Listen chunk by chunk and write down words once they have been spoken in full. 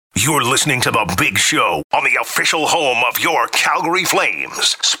You're listening to The Big Show on the official home of your Calgary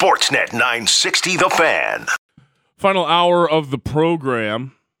Flames. Sportsnet 960 The Fan. Final hour of the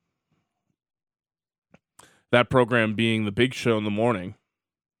program. That program being The Big Show in the morning.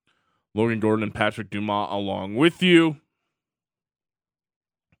 Logan Gordon and Patrick Dumas along with you.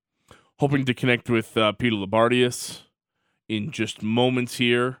 Hoping to connect with Peter Labardius in just moments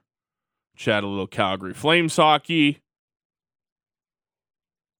here. Chat a little Calgary Flames hockey.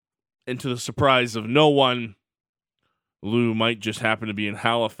 And to the surprise of no one, Lou might just happen to be in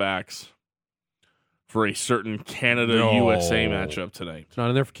Halifax for a certain Canada-USA matchup tonight. It's not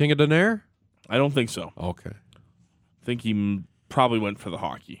in there for King of Donaire? I don't think so. Okay. I think he probably went for the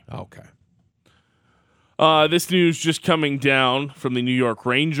hockey. Okay. This news just coming down from the New York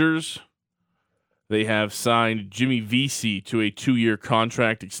Rangers. They have signed Jimmy Vesey to a 2-year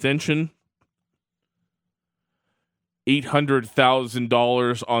contract extension.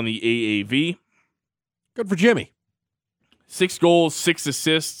 $800,000 on the AAV. Good for Jimmy. 6 goals, 6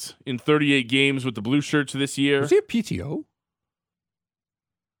 assists in 38 games with the Blue Shirts this year. Was he a PTO?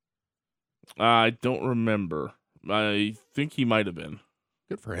 I don't remember. I think he might have been.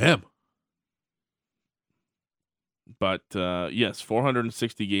 Good for him. But, yes,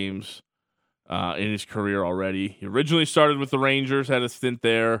 460 games in his career already. He originally started with the Rangers, had a stint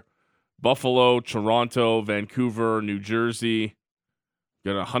there. Buffalo, Toronto, Vancouver, New Jersey.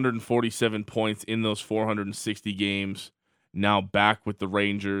 Got 147 points in those 460 games. Now back with the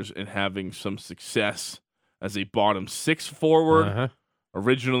Rangers and having some success as a bottom 6 forward. Uh-huh.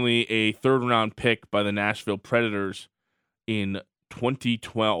 Originally a third-round pick by the Nashville Predators in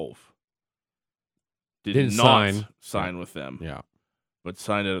 2012. Didn't not sign with them. Yeah. But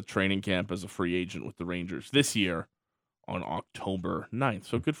signed at a training camp as a free agent with the Rangers this year on October 9th.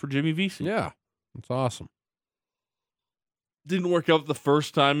 So good for Jimmy Vesey. Yeah. That's awesome. Didn't work out the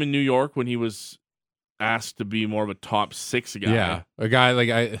first time in New York when he was asked to be more of a top 6 guy. Yeah. A guy like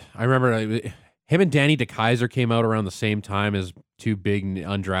I remember him and Danny DeKaiser came out around the same time as two big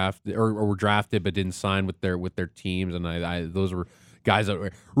undrafted or were drafted but didn't sign with their teams, and I those were guys that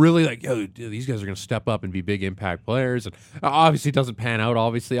were really like, yo, dude, these guys are going to step up and be big impact players. And obviously it doesn't pan out,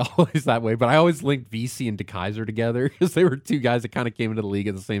 obviously, always that way. But I always linked VC and DeKaiser together because they were two guys that kind of came into the league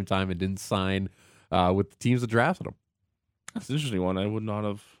at the same time and didn't sign with the teams that drafted them. That's an interesting one. I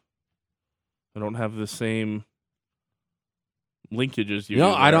don't have the same linkage as you. You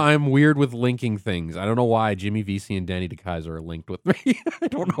know, I'm weird with linking things. I don't know why Jimmy VC and Danny DeKaiser are linked with me. I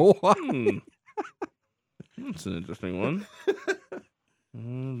don't know why. That's an interesting one.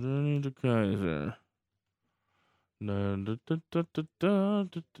 Danny DeKaiser.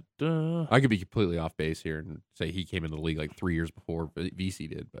 I could be completely off base here and say he came in the league like 3 years before VC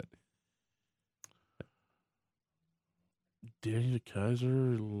did, but Danny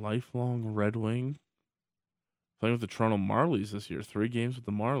DeKaiser, lifelong Red Wing, playing with the Toronto Marlies this year. 3 games with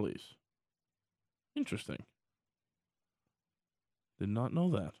the Marlies. Interesting. Did not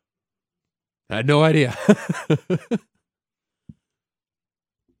know that. I had no idea.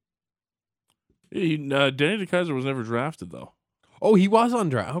 Danny DeKaiser was never drafted, though. Oh, he was on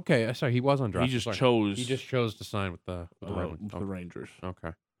draft. Okay, sorry, he was on draft. He just chose. He just chose to sign with the Rangers. Okay.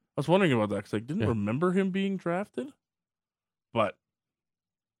 I was wondering about that because I didn't remember him being drafted, but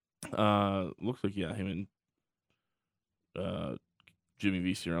looks like him and Jimmy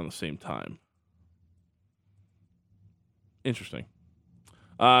Vesey are around the same time. Interesting.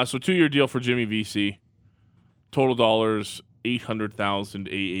 So 2-year deal for Jimmy Vesey. Total dollars $800,000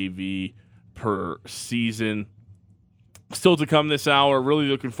 AAV per season. Still to come this hour. Really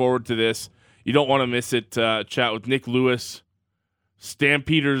looking forward to this. You don't want to miss it. Chat with Nick Lewis,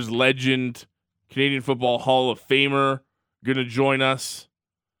 Stampeders legend, Canadian Football Hall of Famer, going to join us.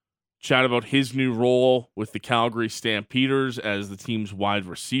 Chat about his new role with the Calgary Stampeders as the team's wide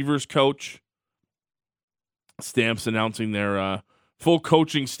receivers coach. Stamps announcing their full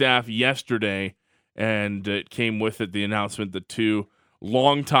coaching staff yesterday, and it came with it the announcement that 2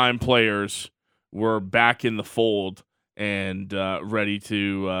 longtime players were back in the fold and ready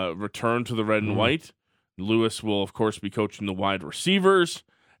to return to the red and white. Lewis will, of course, be coaching the wide receivers,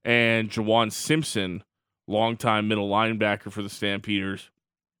 and Jawan Simpson, longtime middle linebacker for the Stampeders,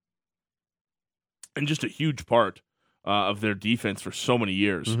 and just a huge part of their defense for so many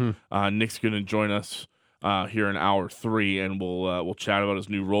years. Nick's going to join us here in hour 3, and we'll chat about his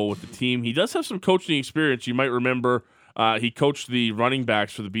new role with the team. He does have some coaching experience. You might remember he coached the running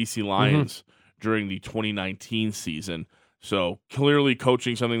backs for the BC Lions during the 2019 season. So clearly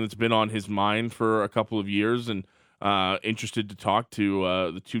coaching something that's been on his mind for a couple of years, and interested to talk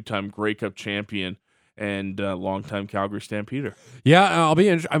to the 2-time Grey Cup champion and longtime Calgary Stampeder. Yeah, I'll be.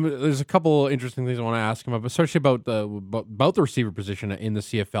 There's a couple interesting things I want to ask him about, especially about the receiver position in the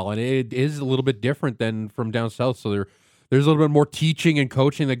CFL, and it is a little bit different than from down south. So there's a little bit more teaching and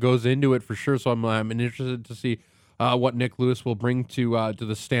coaching that goes into it for sure. So I'm interested to see what Nick Lewis will bring to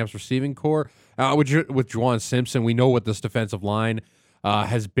the Stamps receiving core. With Juwan Simpson, we know what this defensive line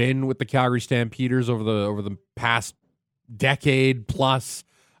has been with the Calgary Stampeders over the past decade plus.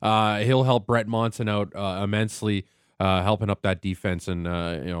 He'll help Brett Monson out immensely, helping up that defense. And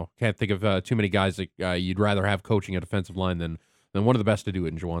can't think of too many guys that you'd rather have coaching a defensive line than one of the best to do it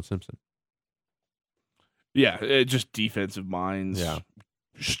in Juwan Simpson. Yeah, just defensive minds. Yeah.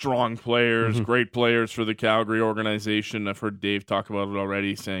 Strong players, great players for the Calgary organization. I've heard Dave talk about it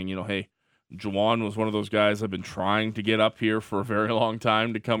already, saying, hey, Juwan was one of those guys I've been trying to get up here for a very long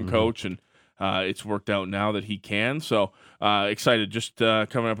time to come coach, and it's worked out now that he can. So excited. Just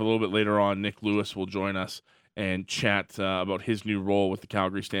coming up a little bit later on, Nick Lewis will join us and chat about his new role with the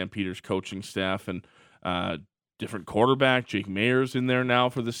Calgary Stampeders coaching staff, and different quarterback. Jake Mayer's in there now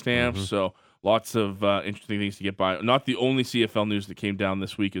for the Stamps. So lots of interesting things to get by. Not the only CFL news that came down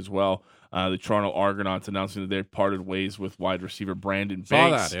this week as well. The Toronto Argonauts announcing that they've parted ways with wide receiver Brandon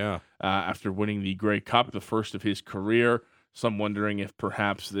Banks. Saw that, yeah. After winning the Grey Cup, the first of his career. Some wondering if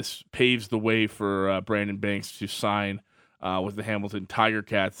perhaps this paves the way for Brandon Banks to sign with the Hamilton Tiger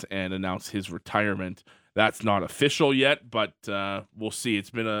Cats and announce his retirement. That's not official yet, but we'll see.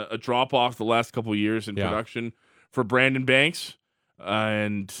 It's been a drop-off the last couple of years in production for Brandon Banks.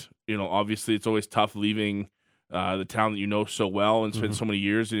 And, obviously it's always tough leaving the town that you know so well and spent so many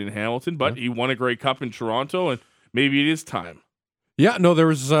years in Hamilton. But he won a Grey Cup in Toronto, and maybe it is time. Yeah, no, there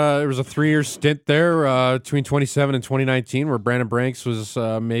was a 3-year stint there between 2017 and 2019 where Brandon Banks was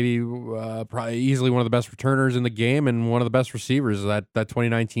maybe probably easily one of the best returners in the game and one of the best receivers. That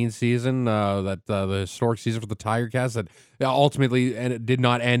 2019 season, the historic season for the Tiger Cats that ultimately did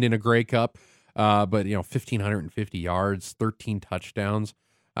not end in a Grey Cup, but 1,550 yards, 13 touchdowns.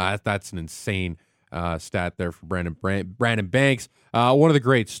 That's an insane stat there for Brandon Banks. One of the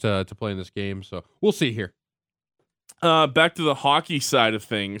greats to play in this game. So we'll see here. Back to the hockey side of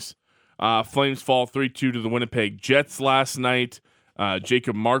things. Flames fall 3-2 to the Winnipeg Jets last night.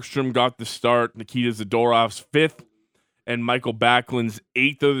 Jacob Markstrom got the start. Nikita Zadorov's 5th and Michael Backlund's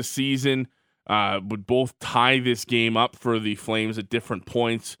 8th of the season would both tie this game up for the Flames at different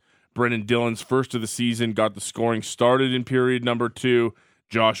points. Brendan Dillon's 1st of the season got the scoring started in period number 2.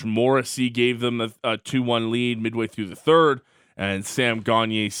 Josh Morrissey gave them a 2-1 lead midway through the 3rd. And Sam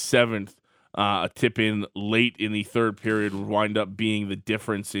Gagne's 7th. A tip in late in the 3rd period would wind up being the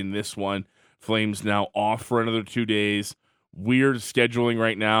difference in this one. Flames now off for another 2 days. Weird scheduling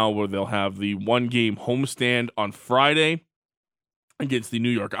right now where they'll have the 1-game homestand on Friday against the New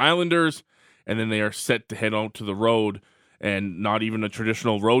York Islanders, and then they are set to head out to the road, and not even a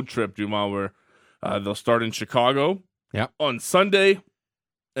traditional road trip, Juma, where they'll start in Chicago on Sunday,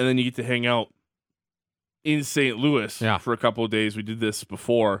 and then you get to hang out in St. Louis for a couple of days. We did this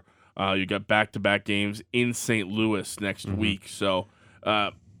before. You got back-to-back games in St. Louis next week. So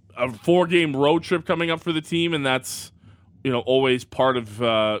a 4-game road trip coming up for the team, and that's always part of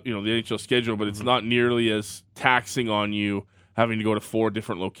the NHL schedule, but it's not nearly as taxing on you having to go to 4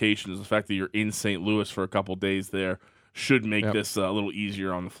 different locations. The fact that you're in St. Louis for a couple days there should make this a little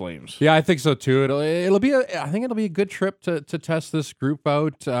easier on the Flames. Yeah, I think so too. It'll be a good trip to test this group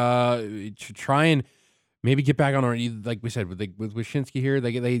out, to try and maybe get back on our, like we said with Wyshynski here.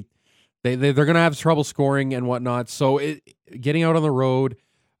 They're going to have trouble scoring and whatnot. So getting out on the road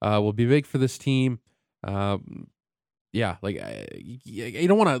will be big for this team. You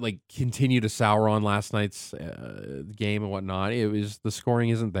don't want to continue to sour on last night's game and whatnot. The scoring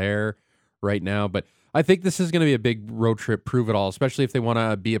isn't there right now, but I think this is going to be a big road trip, prove it all, especially if they want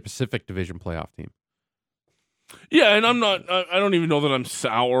to be a Pacific Division playoff team. Yeah, and I don't even know that I'm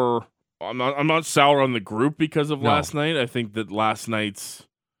sour. I'm not sour on the group because of last night. I think that last night's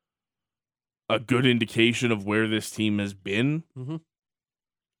a good indication of where this team has been.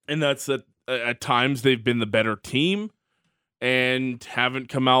 And that's that at times they've been the better team and haven't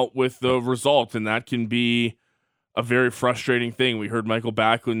come out with the result. And that can be a very frustrating thing. We heard Michael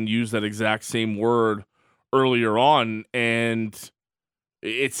Backlund use that exact same word earlier on, and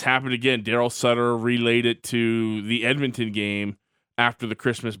it's happened again. Daryl Sutter relayed it to the Edmonton game after the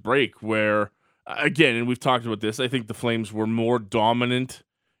Christmas break where, again, and we've talked about this, I think the Flames were more dominant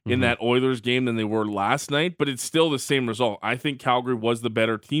in that Oilers game than they were last night, but it's still the same result. I think Calgary was the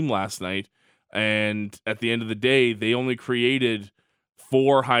better team last night, and at the end of the day, they only created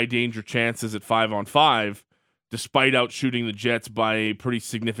 4 high-danger chances at 5-on-5, despite outshooting the Jets by a pretty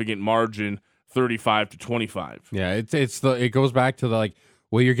significant margin, 35-25. Yeah, it goes back to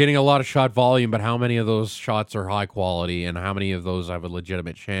well, you're getting a lot of shot volume, but how many of those shots are high quality, and how many of those have a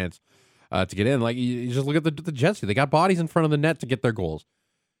legitimate chance to get in? Like you just look at the Jets; they got bodies in front of the net to get their goals.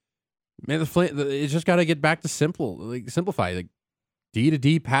 Man, it's just got to get back to simplify, like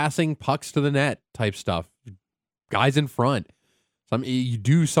D-to-D passing, pucks to the net type stuff. Guys in front. You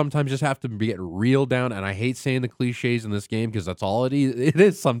do sometimes just have to get real down, and I hate saying the cliches in this game because that's all it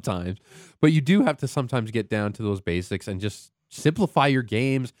is sometimes. But you do have to sometimes get down to those basics and just simplify your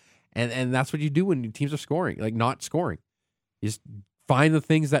games, and that's what you do when teams are scoring, like not scoring. You just find the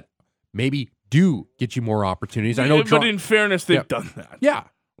things that maybe do get you more opportunities. I know, but in fairness, they've done that. Yeah,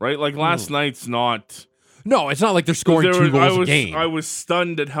 right. Like last night's not. No, it's not like they're scoring 2 goals a game. I was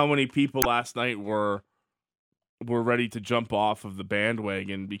stunned at how many people last night were ready to jump off of the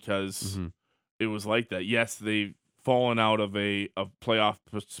bandwagon because it was like that. Yes, they've fallen out of a playoff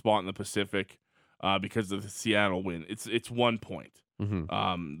spot in the Pacific because of the Seattle win. It's 1 point.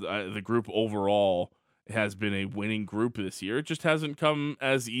 The group overall has been a winning group this year. It just hasn't come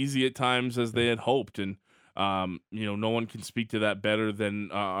as easy at times as they had hoped, and no one can speak to that better than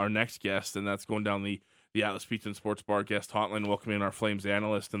our next guest, and that's going down the Atlas Pizza and Sports Bar guest hotline, welcoming our Flames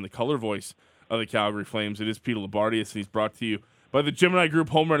analyst and the color voice of the Calgary Flames. It is Peter Labardius, and he's brought to you by the Gemini Group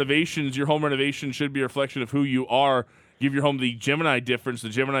Home Renovations. Your home renovation should be a reflection of who you are. Give your home the Gemini difference. The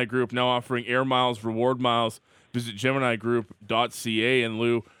Gemini Group now offering air miles, reward miles. Visit GeminiGroup.ca. And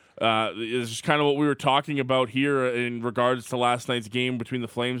Lou, is just kind of what we were talking about here in regards to last night's game between the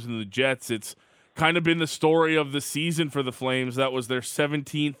Flames and the Jets. It's kind of been the story of the season for the Flames. That was their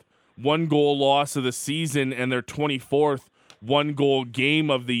 17th one-goal loss of the season and their 24th one-goal game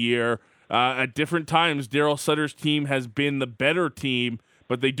of the year. At different times, Daryl Sutter's team has been the better team,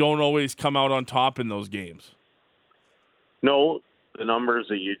 but they don't always come out on top in those games. No, the numbers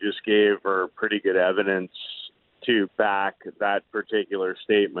that you just gave are pretty good evidence to back that particular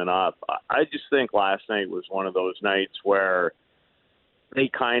statement up. I just think last night was one of those nights where they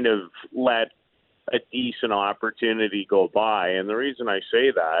kind of let a decent opportunity go by. And the reason I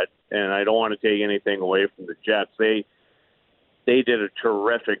say that, and I don't want to take anything away from the Jets, they did a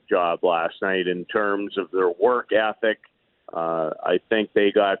terrific job last night in terms of their work ethic. I think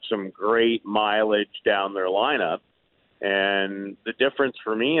they got some great mileage down their lineup. And the difference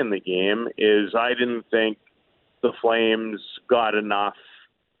for me in the game is I didn't think the Flames got enough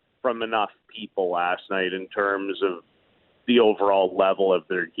from enough people last night in terms of the overall level of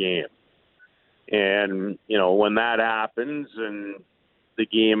their game. And, when that happens and the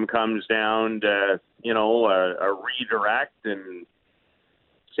game comes down to, a redirect and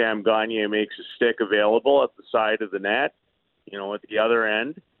Sam Gagner makes a stick available at the side of the net, at the other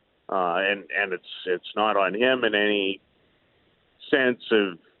end, and it's not on him in any sense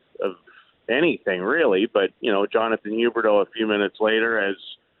of anything really, but Jonathan Huberdeau a few minutes later has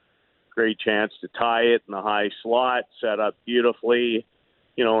great chance to tie it in the high slot, set up beautifully,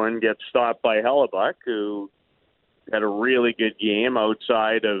 and gets stopped by Hellebuck, who had a really good game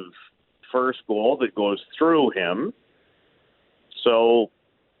outside of first goal that goes through him. So,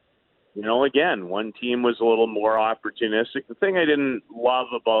 again, one team was a little more opportunistic. The thing I didn't love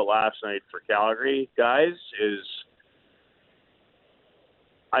about last night for Calgary, guys, is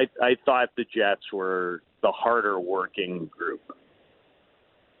I thought the Jets were the harder working group.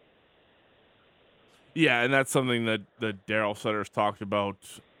 Yeah, and that's something that Daryl Sutter's talked about,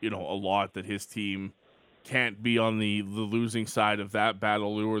 a lot, that his team can't be on the losing side of that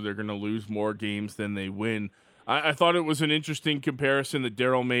battle, or they're going to lose more games than they win. I thought it was an interesting comparison that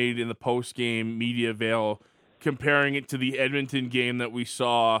Daryl made in the post-game media veil, comparing it to the Edmonton game that we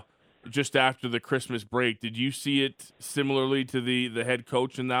saw just after the Christmas break. Did you see it similarly to the head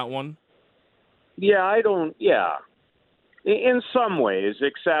coach in that one? Yeah, in some ways,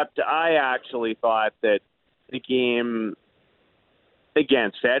 except I actually thought that the game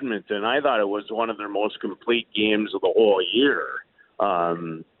against Edmonton, I thought it was one of their most complete games of the whole year.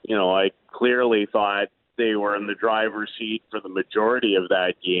 I clearly thought they were in the driver's seat for the majority of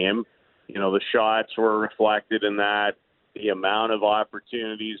that game. The shots were reflected in that. The amount of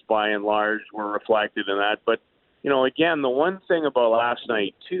opportunities, by and large, were reflected in that. But, again, the one thing about last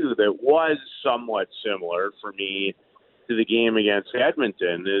night, too, that was somewhat similar for me to the game against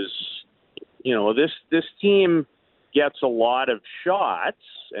Edmonton is, this team gets a lot of shots,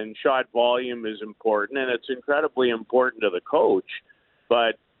 and shot volume is important, and it's incredibly important to the coach.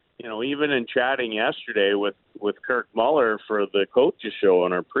 But, even in chatting yesterday with Kirk Muller for the coaches show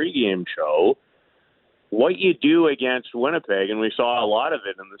on our pregame show, what you do against Winnipeg, and we saw a lot of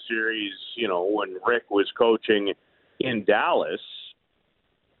it in the series, when Rick was coaching in Dallas,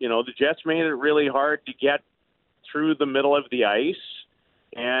 the Jets made it really hard to get through the middle of the ice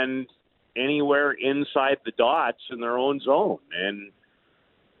and anywhere inside the dots in their own zone. And,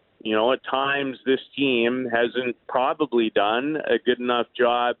 at times this team hasn't probably done a good enough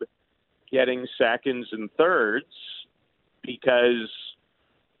job getting seconds and thirds because,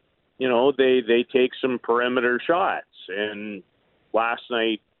 they take some perimeter shots. And last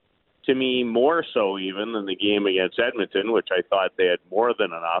night, to me, more so even than the game against Edmonton, which I thought they had more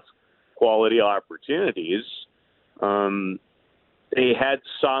than enough quality opportunities. They had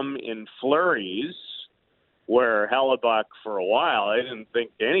some in flurries where Hellebuck, for a while, I didn't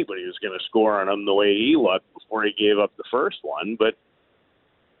think anybody was going to score on him the way he looked before he gave up the first one. But,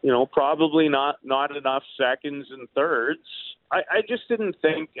 probably not enough seconds and thirds. I just didn't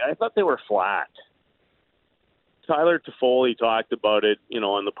think – I thought they were flat. Tyler Toffoli talked about it,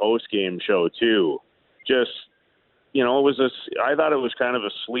 on the post-game show too. Just, I thought it was kind of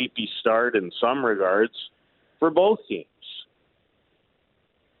a sleepy start in some regards for both teams.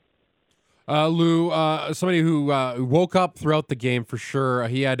 Lou, somebody who woke up throughout the game for sure.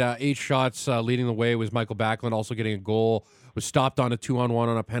 He had 8 shots leading the way. Was Michael Backlund also getting a goal? Was stopped on a 2-on-1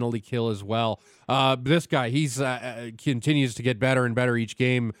 on a penalty kill as well. This guy, he's continues to get better and better each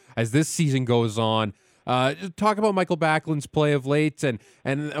game as this season goes on. Talk about Michael Backlund's play of late, and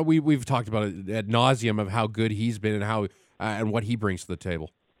we've talked about it ad nauseum of how good he's been and how and what he brings to the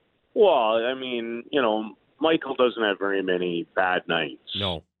table. Well, Michael doesn't have very many bad nights.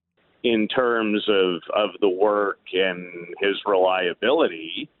 No. In terms of the work and his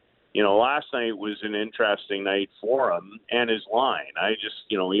reliability, last night was an interesting night for him and his line. I just,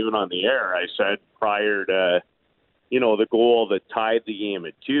 even on the air, I said prior to the goal that tied the game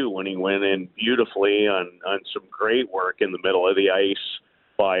at 2 when he went in beautifully on some great work in the middle of the ice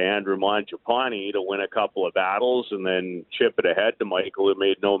by Andrew Mangiapane to win a couple of battles and then chip it ahead to Michael, who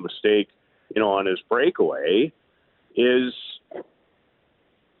made no mistake, on his breakaway, is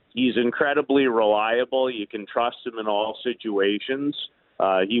he's incredibly reliable. You can trust him in all situations.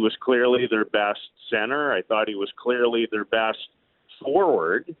 He was clearly their best center. I thought he was clearly their best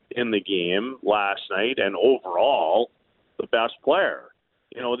forward in the game last night, and overall the best player.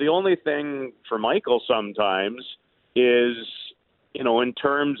 The only thing for Michael sometimes is, in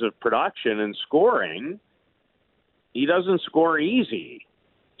terms of production and scoring, he doesn't score easy.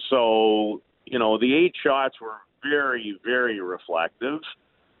 So, the 8 shots were very, very reflective,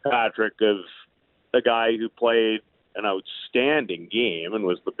 Patrick, of a guy who played an outstanding game and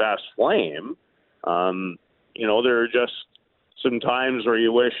was the best Flame. There are just some times where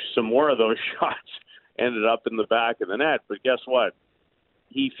you wish some more of those shots ended up in the back of the net. But guess what?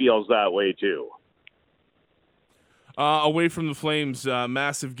 He feels that way too. Away from the Flames,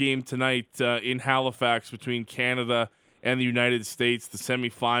 massive game tonight in Halifax between Canada and the United States, the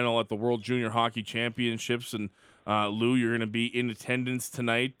semifinal at the World Junior Hockey Championships. And Lou, you're going to be in attendance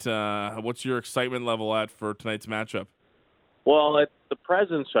tonight. What's your excitement level at for tonight's matchup? Well, at the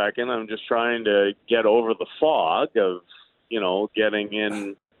present second, I'm just trying to get over the fog of, getting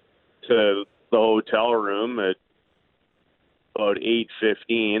in to the hotel room at about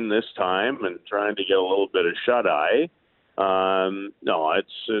 8:15 this time and trying to get a little bit of shut-eye. No,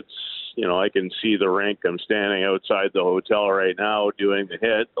 it's I can see the rink. I'm standing outside the hotel right now doing the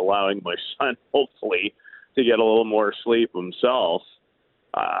hit, allowing my son, hopefully, to get a little more sleep himself.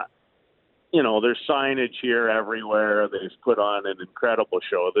 There's signage here everywhere. They've put on an incredible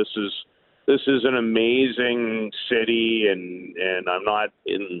show. This is an amazing city, and I'm not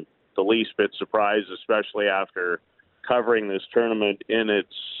in the least bit surprised, especially after covering this tournament in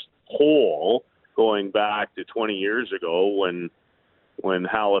its whole, going back to 20 years ago when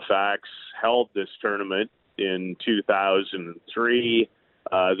Halifax held this tournament in 2003.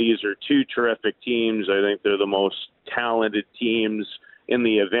 These are 2 terrific teams. I think they're the most talented teams in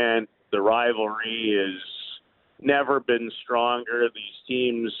the event. The rivalry has never been stronger. These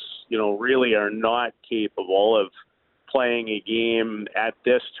teams, really are not capable of playing a game at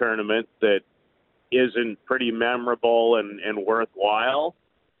this tournament that isn't pretty memorable and worthwhile.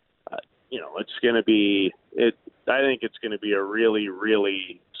 It's going to be I think it's going to be a really,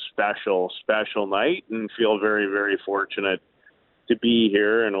 really special night, and feel very, very fortunate to be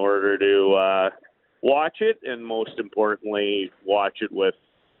here in order to watch it, and most importantly, watch it with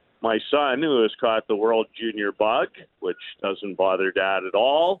my son, who has caught the World Junior bug, which doesn't bother Dad at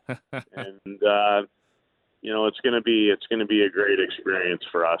all. And it's going to be a great experience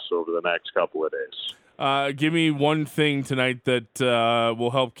for us over the next couple of days. Give me one thing tonight that will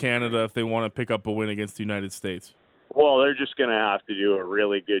help Canada if they want to pick up a win against the United States. Well, they're just going to have to do a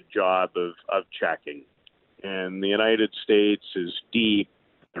really good job of checking. And the United States is deep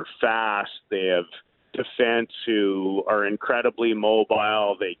They're fast. They have defense who are incredibly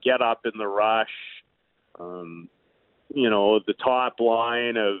mobile. They get up in the rush. The top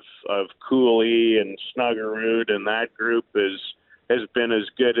line of Cooley and Snuggerud and that group has been as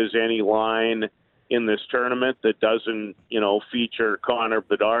good as any line in this tournament that doesn't, feature Connor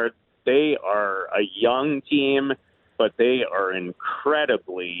Bedard. They are a young team, but they are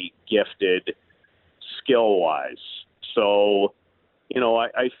incredibly gifted skill-wise. So,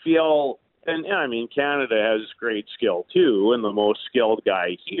 I feel, and I mean, Canada has great skill too, and the most skilled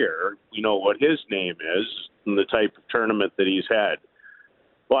guy here, we know what his name is and the type of tournament that he's had.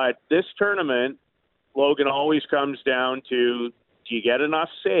 But this tournament, Logan, always comes down to, do you get enough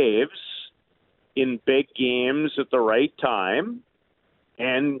saves in big games at the right time?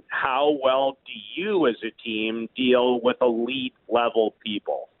 And how well do you as a team deal with elite level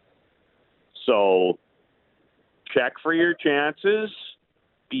people? So check for your chances,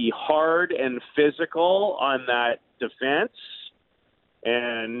 be hard and physical on that defense.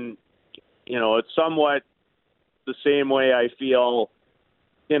 And, it's somewhat the same way I feel,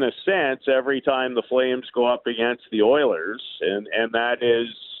 in a sense, every time the Flames go up against the Oilers. And that is,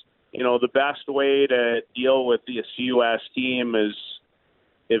 the best way to deal with this U.S. team is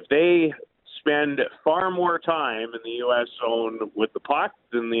if they spend far more time in the U.S. zone with the puck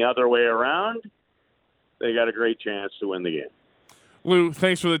than the other way around, they got a great chance to win the game. Lou,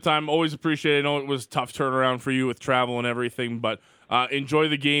 thanks for the time. Always appreciate it. I know it was a tough turnaround for you with travel and everything, but enjoy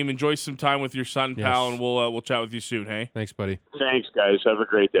the game. Enjoy some time with your son, pal, and we'll chat with you soon, hey? Thanks, buddy. Thanks, guys. Have a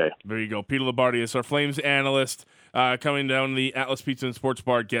great day. There you go. Peter Labardius, our Flames analyst, coming down the Atlas Pizza and Sports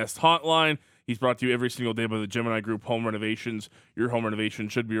Bar guest hotline. He's brought to you every single day by the Gemini Group Home Renovations. Your home renovation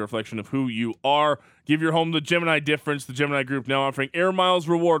should be a reflection of who you are. Give your home the Gemini difference. The Gemini Group now offering Air Miles,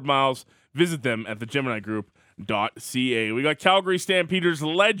 Reward Miles. Visit them at theGeminiGroup.ca. We got Calgary Stampeders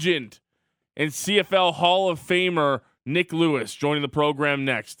legend and CFL Hall of Famer Nick Lewis joining the program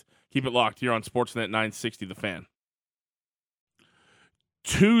next. Keep it locked here on Sportsnet 960 The Fan.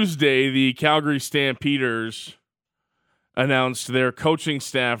 Tuesday, the Calgary Stampeders announced their coaching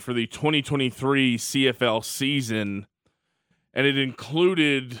staff for the 2023 CFL season, and it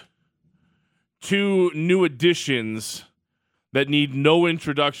included 2 new additions that need no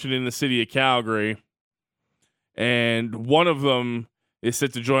introduction in the city of Calgary, and one of them is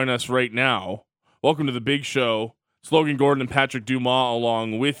set to join us right now. Welcome to the big show. It's Logan Gordon and Patrick Dumas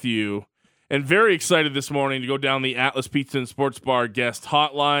along with you, and very excited this morning to go down the Atlas Pizza and Sports Bar guest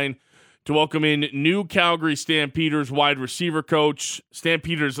hotline to welcome in new Calgary Stampeders wide receiver coach,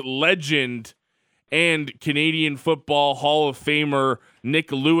 Stampeders legend, and Canadian Football Hall of Famer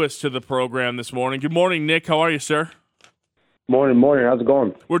Nick Lewis to the program this morning. Good morning, Nick. How are you, sir? Morning. How's it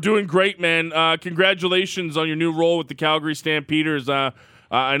going? We're doing great, man. Congratulations on your new role with the Calgary Stampeders. I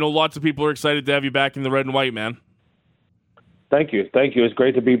know lots of people are excited to have you back in the red and white, man. Thank you. It's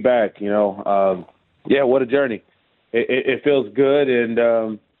great to be back. What a journey. It feels good,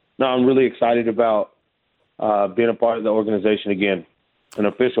 and I'm really excited about being a part of the organization again, in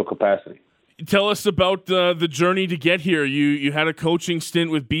official capacity. Tell us about the journey to get here. You had a coaching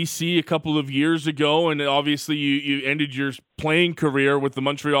stint with BC a couple of years ago, and obviously you ended your playing career with the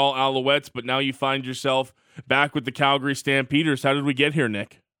Montreal Alouettes, but now you find yourself back with the Calgary Stampeders. How did we get here,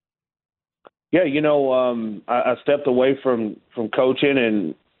 Nick? Yeah, I stepped away from coaching,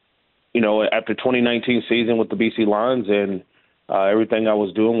 and after 2019 season with the BC Lions, and everything I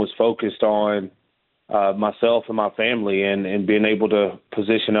was doing was focused on myself and my family, and being able to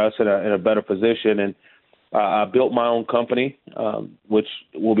position us in a better position. And I built my own company, which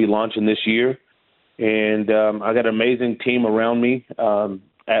we'll be launching this year. And I got an amazing team around me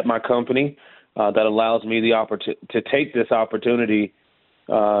at my company that allows me the opportunity to take this opportunity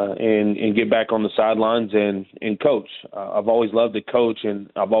and get back on the sidelines and coach. I've always loved to coach, and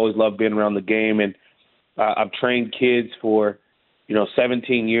I've always loved being around the game. And I've trained kids for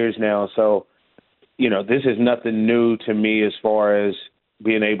 17 years now. So, this is nothing new to me as far as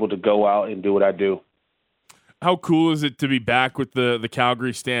being able to go out and do what I do. How cool is it to be back with the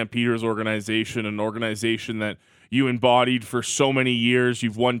Calgary Stampeders organization, an organization that you embodied for so many years?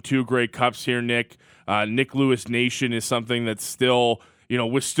 You've won 2 Grey Cups here, Nick. Nick Lewis Nation is something that's still,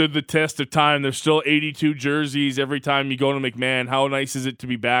 withstood the test of time. There's still 82 jerseys every time you go to McMahon. How nice is it to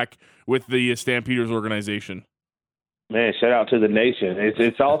be back with the Stampeders organization? Man, shout out to the nation.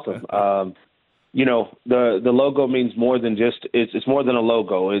 It's awesome. The logo means more than just it's more than a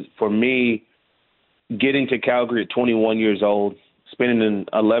logo. For me, getting to Calgary at 21 years old, spending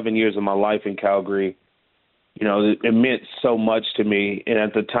 11 years of my life in Calgary, it meant so much to me. And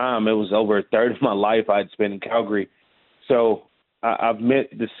at the time, it was over a third of my life I'd spent in Calgary. So, I've met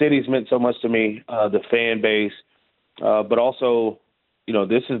the city's meant so much to me, the fan base, but also,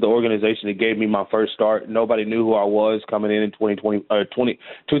 this is the organization that gave me my first start. Nobody knew who I was coming in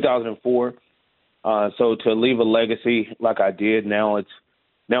 2004. So to leave a legacy like I did, now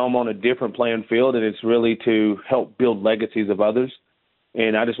I'm on a different playing field, and it's really to help build legacies of others.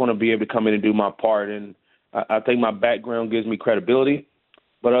 And I just want to be able to come in and do my part. And I think my background gives me credibility.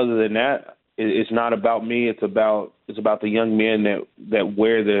 But other than that, it's not about me. It's about the young men that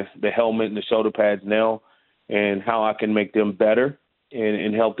wear the helmet and the shoulder pads now, and how I can make them better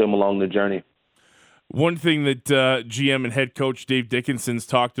and help them along the journey. One thing that GM and head coach Dave Dickinson's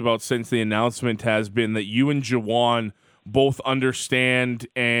talked about since the announcement has been that you and Juwan both understand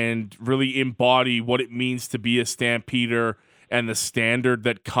and really embody what it means to be a Stampeder and the standard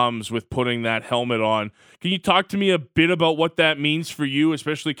that comes with putting that helmet on. Can you talk to me a bit about what that means for you,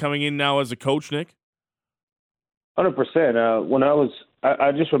 especially coming in now as a coach, Nick? 100%. When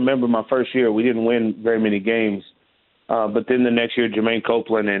I just remember my first year, we didn't win very many games. But then the next year, Jermaine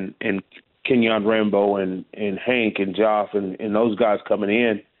Copeland and Kenyon Rambo and Hank and Joff and those guys coming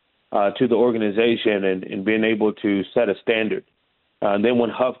in to the organization and being able to set a standard. And then when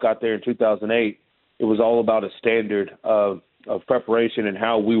Huff got there in 2008, it was all about a standard of preparation and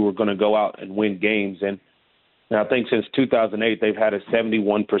how we were going to go out and win games. And I think since 2008, they've had a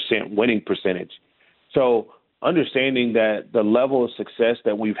 71% winning percentage. So understanding that the level of success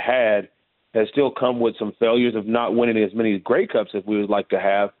that we've had has still come with some failures of not winning as many Grey Cups as we would like to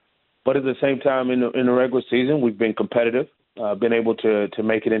have. But at the same time, in the regular season, we've been competitive, been able to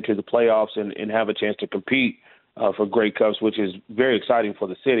make it into the playoffs and have a chance to compete for Grey Cups, which is very exciting for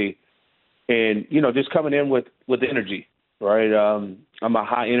the city. And, just coming in with energy, right? I'm a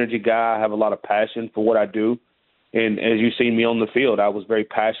high-energy guy. I have a lot of passion for what I do. And as you see me on the field, I was very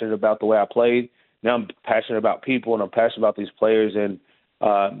passionate about the way I played. Now I'm passionate about people, and I'm passionate about these players and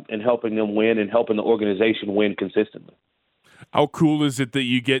helping them win and helping the organization win consistently. How cool is it that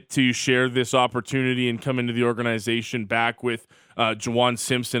you get to share this opportunity and come into the organization back with Juwan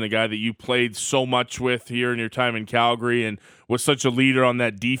Simpson, a guy that you played so much with here in your time in Calgary and was such a leader on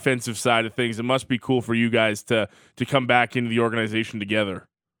that defensive side of things? It must be cool for you guys to come back into the organization together.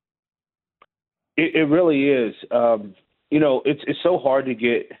 It really is. It's so hard to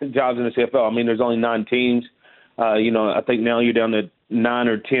get jobs in the CFL. I mean, there's only 9 teams. I think now you're down to 9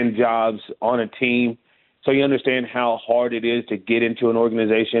 or 10 jobs on a team. So you understand how hard it is to get into an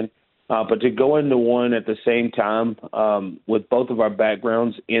organization. But to go into one at the same time with both of our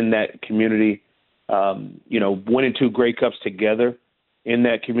backgrounds in that community, winning 2 Grey Cups together in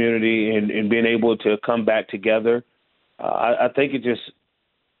that community and being able to come back together, I think it just,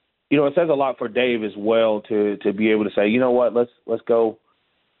 it says a lot for Dave as well to be able to say, you know what, let's go.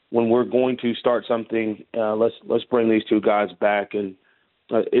 When we're going to start something, let's bring these 2 guys back. And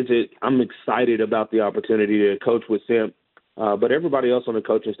I'm excited about the opportunity to coach with Simp, but everybody else on the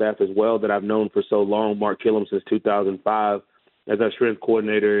coaching staff as well that I've known for so long. Mark Killam since 2005 as our strength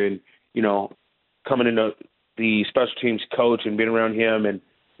coordinator, and coming into the special teams coach and being around him,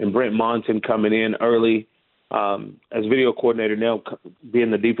 and Brent Monson coming in early as video coordinator, now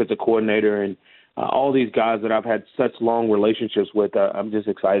being the defensive coordinator, and all these guys that I've had such long relationships with. I'm just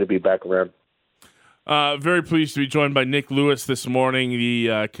excited to be back around. Very pleased to be joined by Nick Lewis this morning,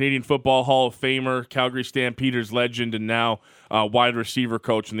 the Canadian Football Hall of Famer, Calgary Stampeders legend, and now wide receiver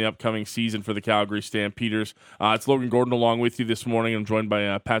coach in the upcoming season for the Calgary Stampeders. It's Logan Gordon along with you this morning. I'm joined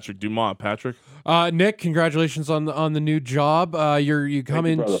by Patrick Dumont. Patrick? Nick, congratulations on the new job. You come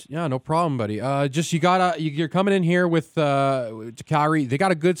in, yeah, no problem, buddy. You're coming in here with to Calgary. They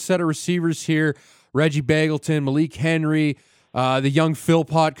got a good set of receivers here: Reggie Bagleton, Malik Henry. The young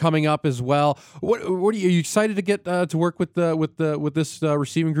Philpott coming up as well. What are you excited to get to work with this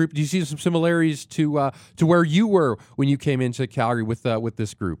receiving group? Do you see some similarities to where you were when you came into Calgary with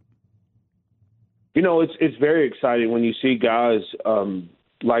this group? It's very exciting when you see guys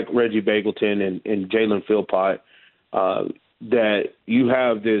like Reggie Bagleton and Jalen Philpott that you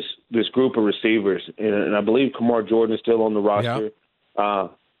have this group of receivers, and I believe Kamar Jordan is still on the roster. Yeah.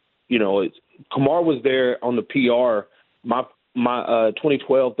 Kamar was there on the PR. My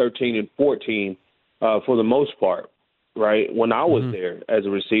 2012, 13, and 14 for the most part, right, when I was there as a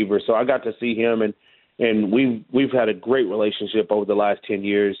receiver. So I got to see him, and we've had a great relationship over the last 10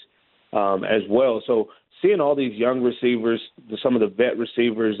 years as well. So seeing all these young receivers, some of the vet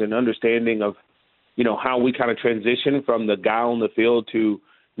receivers, and understanding of, how we kind of transition from the guy on the field to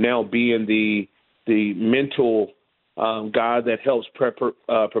now being the mental guy that helps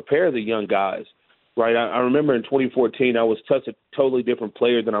prepare the young guys. Right, I remember in 2014 I was such a totally different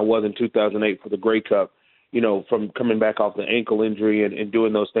player than I was in 2008 for the Grey Cup, from coming back off the ankle injury and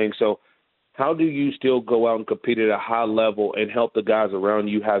doing those things. So how do you still go out and compete at a high level and help the guys around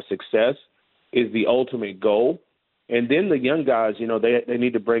you have success is the ultimate goal. And then the young guys, they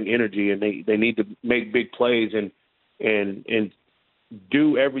need to bring energy, and they need to make big plays and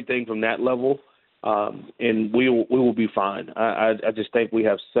do everything from that level. And we will be fine. I just think we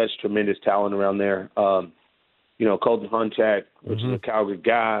have such tremendous talent around there. Colton Hunchak, which is a Calgary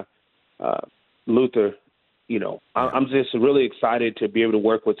guy, Luther. I'm just really excited to be able to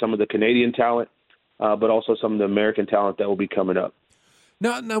work with some of the Canadian talent, but also some of the American talent that will be coming up.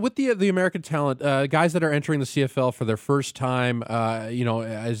 Now with the American talent, guys that are entering the CFL for their first time,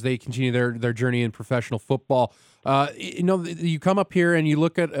 as they continue their journey in professional football, you come up here and you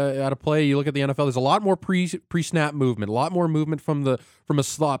look at a play, you look at the NFL. There's a lot more pre-snap movement, a lot more movement from a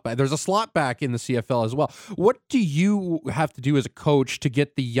slot back. There's a slot back in the CFL as well. What do you have to do as a coach to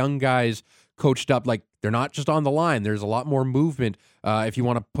get the young guys coached up? Like, they're not just on the line. There's a lot more movement if you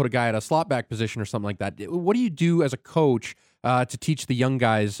want to put a guy at a slot back position or something like that. What do you do as a coach to teach the young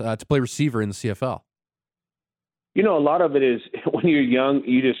guys to play receiver in the CFL? A lot of it is when you're young,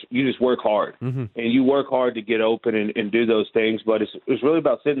 you just work hard, and you work hard to get open and do those things. But it's really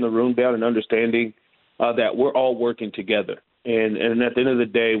about sitting the room down and understanding that we're all working together. And at the end of the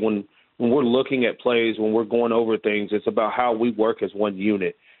day, when we're looking at plays, when we're going over things, it's about how we work as one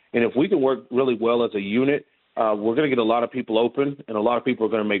unit. And if we can work really well as a unit, we're going to get a lot of people open, and a lot of people are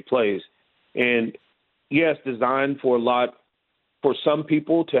going to make plays. And yes, designed for some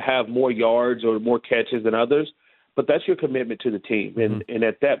people to have more yards or more catches than others, but that's your commitment to the team. And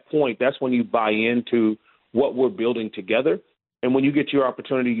at that point, that's when you buy into what we're building together. And when you get your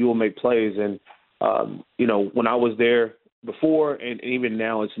opportunity, you will make plays. And, when I was there before and even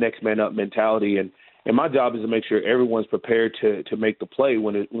now, it's next man up mentality. And my job is to make sure everyone's prepared to make the play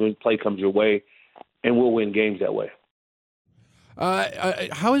when play comes your way, and we'll win games that way.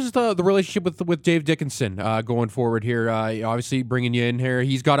 How is the relationship with Dave Dickenson going forward here? Obviously, bringing you in here,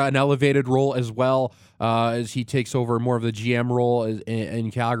 he's got an elevated role as well as he takes over more of the GM role in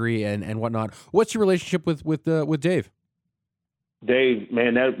Calgary and whatnot. What's your relationship with Dave? Dave,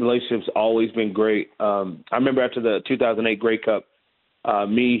 man, that relationship's always been great. I remember after the 2008 Grey Cup,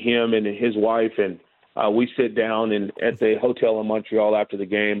 me, him, and his wife, and we sit down at the hotel in Montreal after the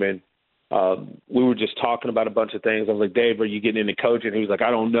game, and we were just talking about a bunch of things. I was like, Dave, are you getting into coaching? He was like, I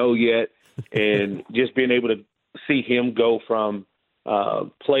don't know yet. And just being able to see him go from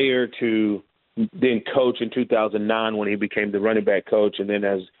player to then coach in 2009 when he became the running back coach, and then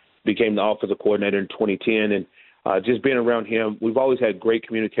became the offensive coordinator in 2010. And just being around him, we've always had great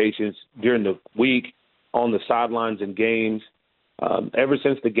communications during the week, on the sidelines and games. Ever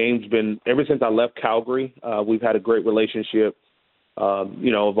since I left Calgary, we've had a great relationship.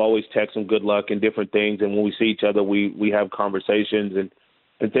 I've always texted him good luck and different things. And when we see each other, we have conversations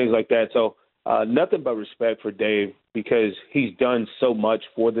and things like that. So nothing but respect for Dave, because he's done so much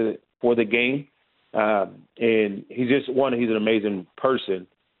for the game. And he's an amazing person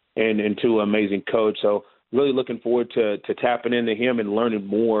and two, an amazing coach. So really looking forward to tapping into him and learning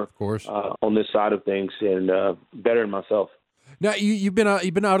more, of course, on this side of things and bettering myself. Now you've been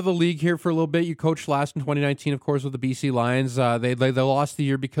out of the league here for a little bit. You coached last in 2019, of course, with the BC Lions. They lost the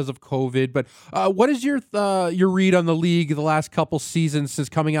year because of COVID. But what is your read on the league the last couple seasons since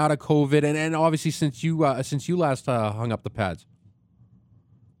coming out of COVID, and obviously since you last hung up the pads?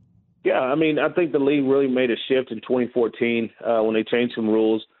 Yeah, I mean, I think the league really made a shift in 2014 when they changed some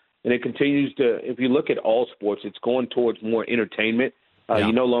rules, and it continues to. If you look at all sports, it's going towards more entertainment.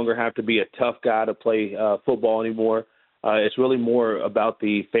 You no longer have to be a tough guy to play football anymore. It's really more about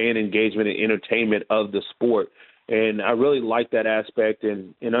the fan engagement and entertainment of the sport. And I really like that aspect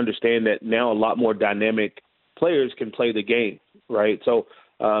and understand that now a lot more dynamic players can play the game, right? So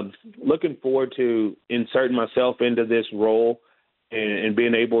looking forward to inserting myself into this role and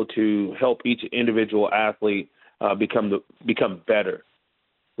being able to help each individual athlete become better,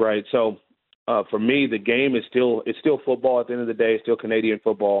 right? So for me, the game is still football at the end of the day. It's still Canadian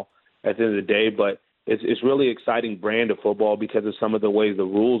football at the end of the day, but it's really exciting brand of football because of some of the ways the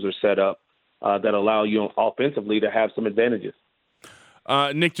rules are set up that allow you offensively to have some advantages.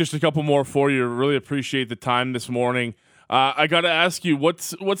 Nick, just a couple more for you. Really appreciate the time this morning. I got to ask you,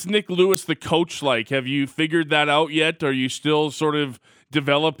 what's Nick Lewis, the coach, like? Have you figured that out yet? Are you still sort of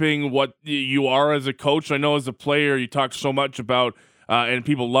developing what you are as a coach? I know as a player you talked so much about, and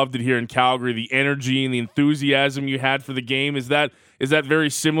people loved it here in Calgary, the energy and the enthusiasm you had for the game. Is that very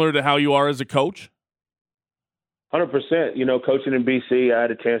similar to how you are as a coach? 100%. Coaching in BC, I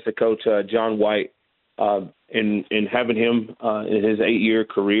had a chance to coach John White, and having him in his 8-year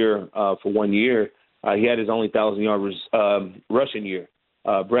career for 1 year, He had his only 1,000-yard rushing year.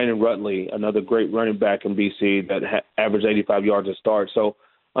 Brandon Rutley, another great running back in BC that averaged 85 yards a start. So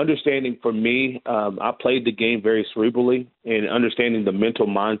understanding for me, I played the game very cerebrally and understanding the mental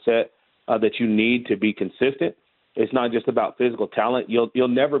mindset that you need to be consistent. It's not just about physical talent. You'll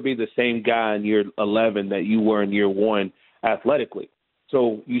never be the same guy in year 11 that you were in year 1 athletically.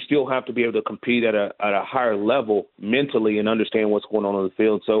 So you still have to be able to compete at a higher level mentally and understand what's going on the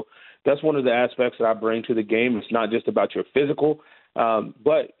field. So that's one of the aspects that I bring to the game. It's not just about your physical,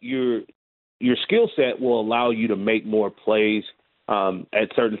 but your skill set will allow you to make more plays at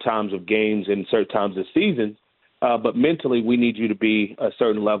certain times of games and certain times of seasons. But mentally, we need you to be a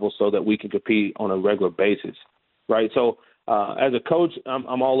certain level so that we can compete on a regular basis, right? So as a coach,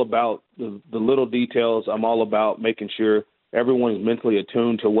 I'm all about the little details. I'm all about making sure everyone is mentally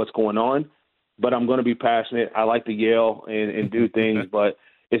attuned to what's going on. But I'm going to be passionate. I like to yell and do things, but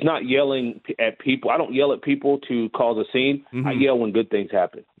it's not yelling at people. I don't yell at people to cause a scene. Mm-hmm. I yell when good things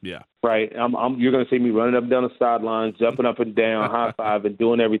happen. Yeah. Right? You're going to see me running up and down the sidelines, jumping up and down, high-five, and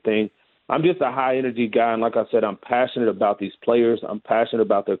doing everything. I'm just a high-energy guy, and like I said, I'm passionate about these players. I'm passionate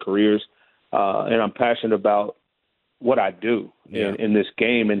about their careers, and I'm passionate about what I do in this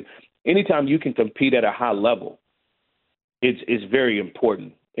game. And anytime you can compete at a high level, it's very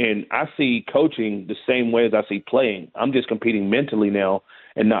important. And I see coaching the same way as I see playing. I'm just competing mentally now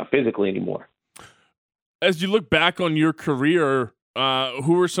and not physically anymore. As you look back on your career,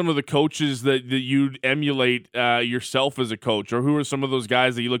 who are some of the coaches that you'd emulate yourself as a coach? Or who are some of those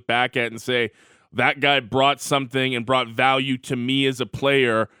guys that you look back at and say, that guy brought something and brought value to me as a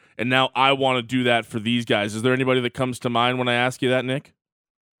player, and now I want to do that for these guys? Is there anybody that comes to mind when I ask you that, Nick?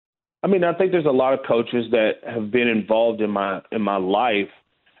 I mean, I think there's a lot of coaches that have been involved in my life.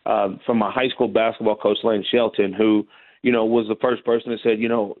 From my high school basketball coach, Lane Shelton, who, was the first person that said, you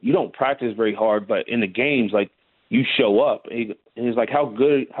don't practice very hard, but in the games, like, you show up. And he's like, how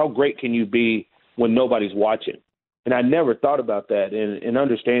great can you be when nobody's watching? And I never thought about that. And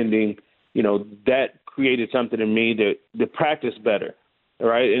understanding, that created something in me to practice better,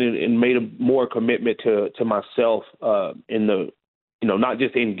 right? And it made a more commitment to myself in the, not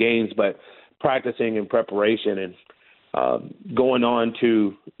just in games, but practicing in preparation. And going on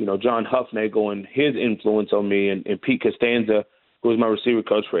to, John Huffnagel and his influence on me, and Pete Costanza, who was my receiver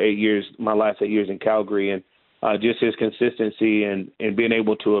coach for 8 years, my last 8 years in Calgary, and just his consistency and being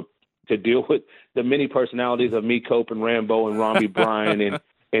able to deal with the many personalities of me, Cope and Rambo and Romby Bryan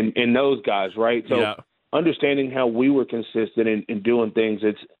and those guys, right? So understanding how we were consistent in doing things,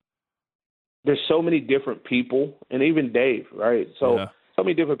 there's so many different people, and even Dave, right? So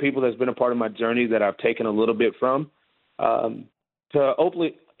many different people that's been a part of my journey that I've taken a little bit from. To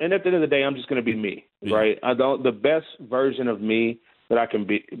hopefully, and at the end of the day, I'm just going to be me, right? The best version of me that I can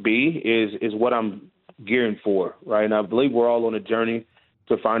be is what I'm gearing for, right? And I believe we're all on a journey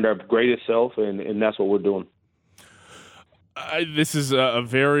to find our greatest self, and that's what we're doing. This is a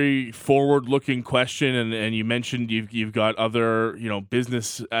very forward-looking question, and you mentioned you've got other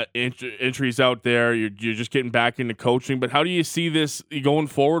business entries out there. You're just getting back into coaching, but how do you see this going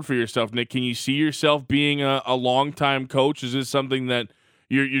forward for yourself, Nick? Can you see yourself being a long-time coach? Is this something that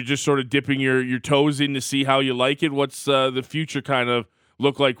you're just sort of dipping your toes in to see how you like it? What's the future kind of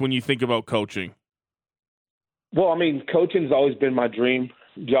look like when you think about coaching? Well, I mean, coaching's always been my dream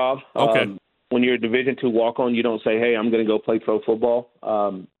job. Okay. When you're a Division II walk-on, you don't say, hey, I'm going to go play pro football.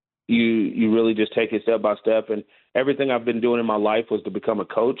 You really just take it step by step. And everything I've been doing in my life was to become a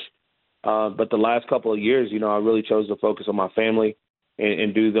coach. But the last couple of years, I really chose to focus on my family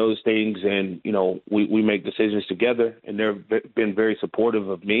and do those things. And, we make decisions together, and they've been very supportive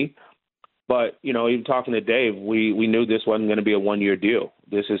of me. But, even talking to Dave, we knew this wasn't going to be a one-year deal.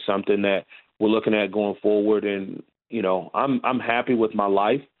 This is something that we're looking at going forward. And, I'm happy with my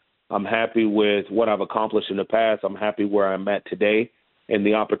life. I'm happy with what I've accomplished in the past. I'm happy where I'm at today and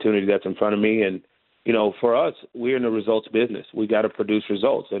the opportunity that's in front of me. And, for us, we're in the results business. We got to produce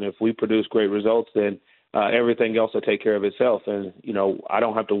results. And if we produce great results, then everything else will take care of itself. And, I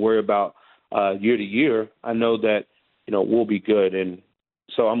don't have to worry about year to year. I know that, we'll be good. And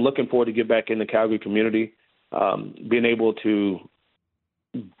so I'm looking forward to get back in the Calgary community, being able to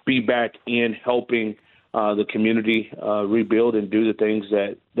be back in helping the community rebuild and do the things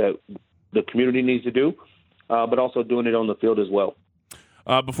that the community needs to do, but also doing it on the field as well.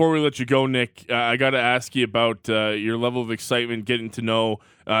 Before we let you go, Nick, I got to ask you about your level of excitement getting to know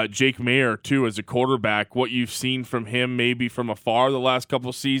Jake Maier, too, as a quarterback, what you've seen from him maybe from afar the last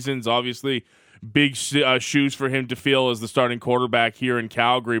couple seasons. Obviously, big shoes for him to fill as the starting quarterback here in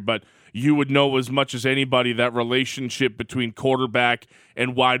Calgary, but you would know as much as anybody that relationship between quarterback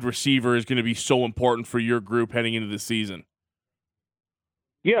and wide receiver is going to be so important for your group heading into the season.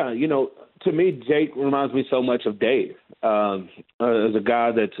 Yeah, to me, Jake reminds me so much of Dave as a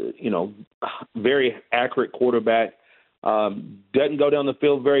guy that's, very accurate quarterback, doesn't go down the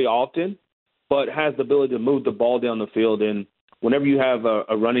field very often, but has the ability to move the ball down the field. And whenever you have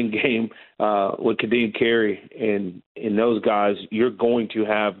a running game with Kadeem Carey and those guys, you're going to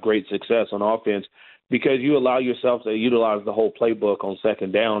have great success on offense because you allow yourself to utilize the whole playbook on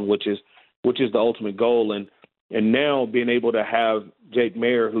second down, which is the ultimate goal. And now being able to have Jake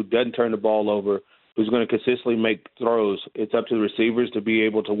Maier, who doesn't turn the ball over, who's going to consistently make throws, it's up to the receivers to be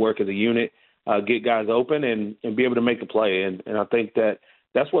able to work as a unit, get guys open, and be able to make the play. And I think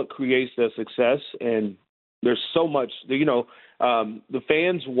that's what creates the success. And there's so much, the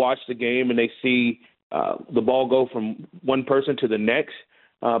fans watch the game and they see the ball go from one person to the next.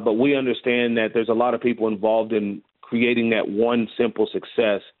 But we understand that there's a lot of people involved in creating that one simple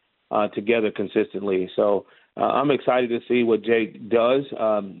success together consistently. So I'm excited to see what Jake does,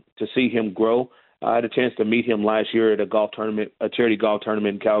 to see him grow. I had a chance to meet him last year at a charity golf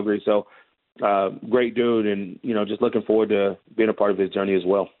tournament in Calgary. So great dude, and just looking forward to being a part of his journey as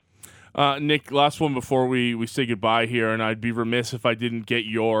well. Nick, last one before we say goodbye here, and I'd be remiss if I didn't get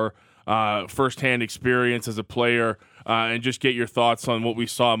your firsthand experience as a player and just get your thoughts on what we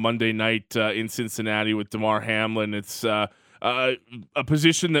saw Monday night in Cincinnati with Damar Hamlin. It's a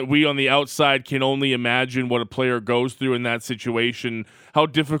position that we on the outside can only imagine what a player goes through in that situation. How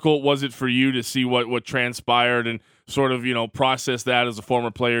difficult was it for you to see what transpired and sort of, process that as a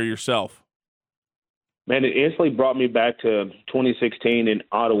former player yourself? Man, it instantly brought me back to 2016 in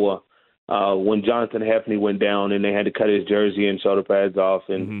Ottawa when Jonathan Heffney went down and they had to cut his jersey and shoulder pads off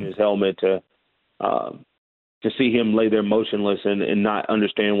and his helmet to see him lay there motionless and not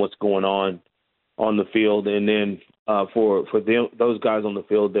understand what's going on the field. And then for those guys on the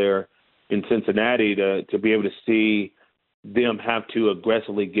field there in Cincinnati to be able to see them have to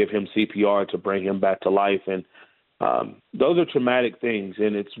aggressively give him CPR to bring him back to life. And those are traumatic things,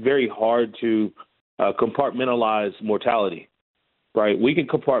 and it's very hard to compartmentalize mortality, right? We can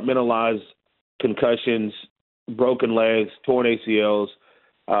compartmentalize concussions, broken legs, torn ACLs,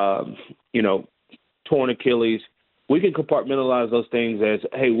 torn Achilles. We can compartmentalize those things as,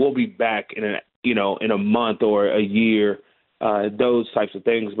 hey, we'll be back in a month or a year, those types of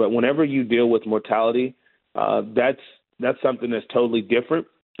things. But whenever you deal with mortality, that's something that's totally different,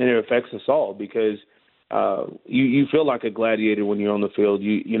 and it affects us all because you feel like a gladiator when you're on the field.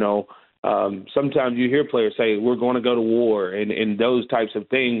 Sometimes you hear players say, we're going to go to war and those types of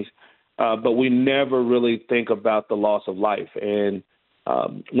things, but we never really think about the loss of life. And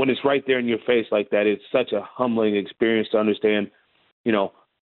when it's right there in your face like that, it's such a humbling experience to understand,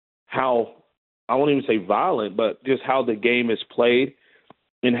 how, I won't even say violent, but just how the game is played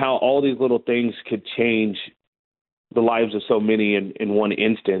and how all these little things could change the lives of so many in one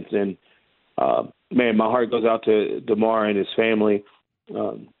instance. And, man, my heart goes out to Damar and his family.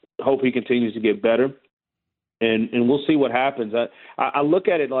 Hope he continues to get better, and we'll see what happens. I look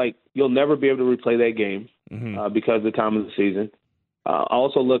at it like you'll never be able to replay that game because of the time of the season. I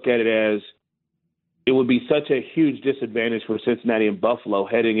also look at it as it would be such a huge disadvantage for Cincinnati and Buffalo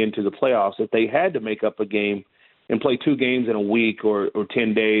heading into the playoffs if they had to make up a game and play 2 games in a week or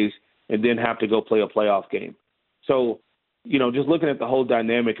 10 days and then have to go play a playoff game. So, just looking at the whole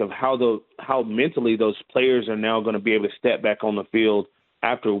dynamic of how mentally those players are now going to be able to step back on the field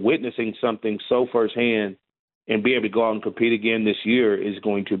after witnessing something so firsthand and be able to go out and compete again this year is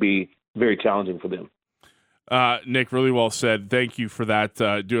going to be very challenging for them. Nick, really well said. Thank you for that.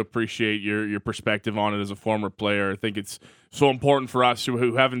 Do appreciate your perspective on it as a former player. I think it's so important for us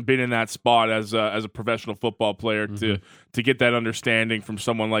who haven't been in that spot as a professional football player to get that understanding from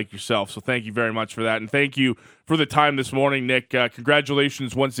someone like yourself. So thank you very much for that. And thank you for the time this morning, Nick.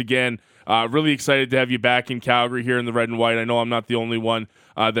 Congratulations once again. Really excited to have you back in Calgary here in the red and white. I know I'm not the only one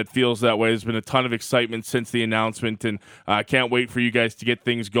that feels that way. There's been a ton of excitement since the announcement, and I can't wait for you guys to get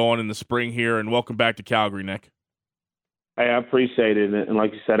things going in the spring here. And welcome back to Calgary, Nick. Hey, I appreciate it. And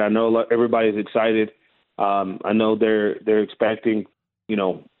like you said, I know everybody's excited. I know they're expecting,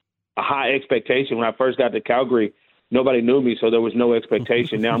 a high expectation. When I first got to Calgary, nobody knew me, so there was no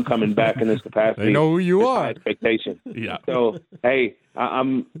expectation. Now I'm coming back in this capacity. They know who you are. Expectation. Yeah. So hey,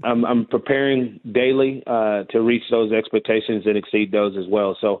 I'm preparing daily to reach those expectations and exceed those as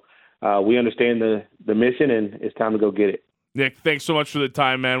well. So we understand the mission, and it's time to go get it. Nick, thanks so much for the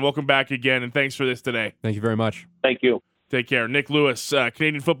time, man. Welcome back again, and thanks for this today. Thank you very much. Thank you. Take care. Nick Lewis,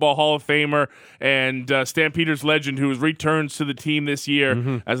 Canadian Football Hall of Famer and Stampeders legend who returns to the team this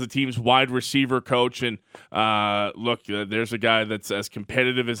year as the team's wide receiver coach. And look, there's a guy that's as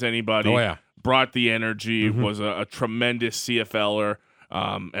competitive as anybody. Oh, yeah. Brought the energy, was a tremendous CFLer.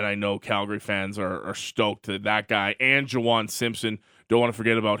 And I know Calgary fans are stoked that guy and Jawan Simpson. Don't want to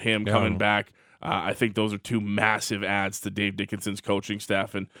forget about him coming back. I think those are two massive adds to Dave Dickinson's coaching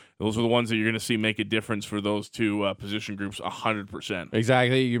staff, and those are the ones that you're going to see make a difference for those two position groups 100%.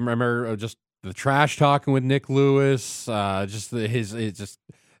 Exactly. You remember just the trash talking with Nick Lewis, that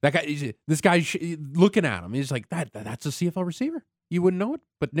guy. This guy looking at him, he's like that's a CFL receiver. You wouldn't know it,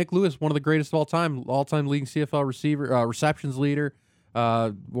 but Nick Lewis, one of the greatest of all time leading CFL receiver, receptions leader.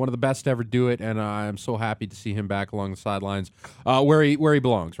 One of the best to ever do it, and I'm so happy to see him back along the sidelines, where he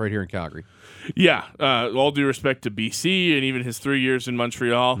belongs, right here in Calgary. Yeah, all due respect to BC and even his 3 years in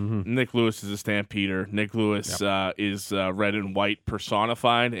Montreal, Nick Lewis is a Stampeder. Nick Lewis is red and white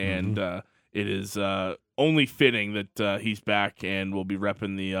personified, and it is only fitting that he's back and will be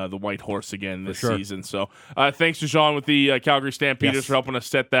repping the White Horse again this season. So thanks to Jean with the Calgary Stampeders for helping us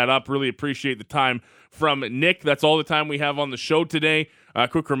set that up. Really appreciate the time from Nick. That's all the time we have on the show today.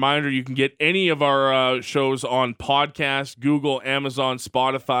 Quick reminder, you can get any of our shows on podcast, Google, Amazon,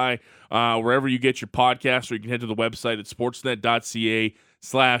 Spotify, wherever you get your podcasts, or you can head to the website at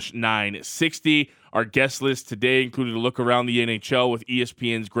sportsnet.ca/960. Our guest list today included a look around the NHL with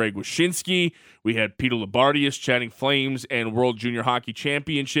ESPN's Greg Wyshynski. We had Peter Labardius chatting Flames and World Junior Hockey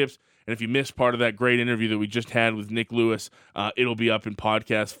Championships. And if you missed part of that great interview that we just had with Nick Lewis, it'll be up in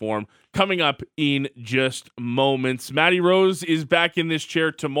podcast form coming up in just moments. Matty Rose is back in this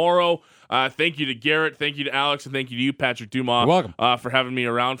chair tomorrow. Thank you to Garrett. Thank you to Alex. And thank you to you, Patrick Dumas. You're welcome. For having me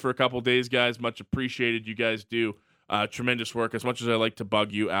around for a couple days, guys. Much appreciated. You guys do tremendous work. As much as I like to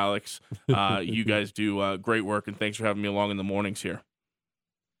bug you, Alex, you guys do great work. And thanks for having me along in the mornings here.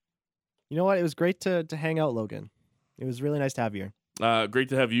 You know what? It was great to hang out, Logan. It was really nice to have you here. Great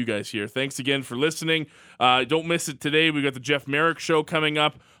to have you guys here. Thanks again for listening. Don't miss it today. We got the Jeff Merrick Show coming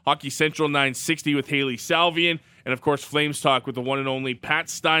up, Hockey Central 960 with Haley Salvian, and of course Flames Talk with the one and only Pat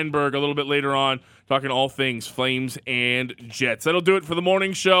Steinberg a little bit later on, talking all things Flames and Jets. That'll do it for the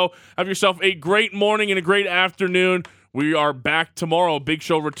morning show. Have yourself a great morning and a great afternoon. We are back tomorrow. Big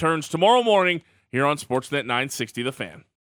Show returns tomorrow morning here on Sportsnet 960 The Fan.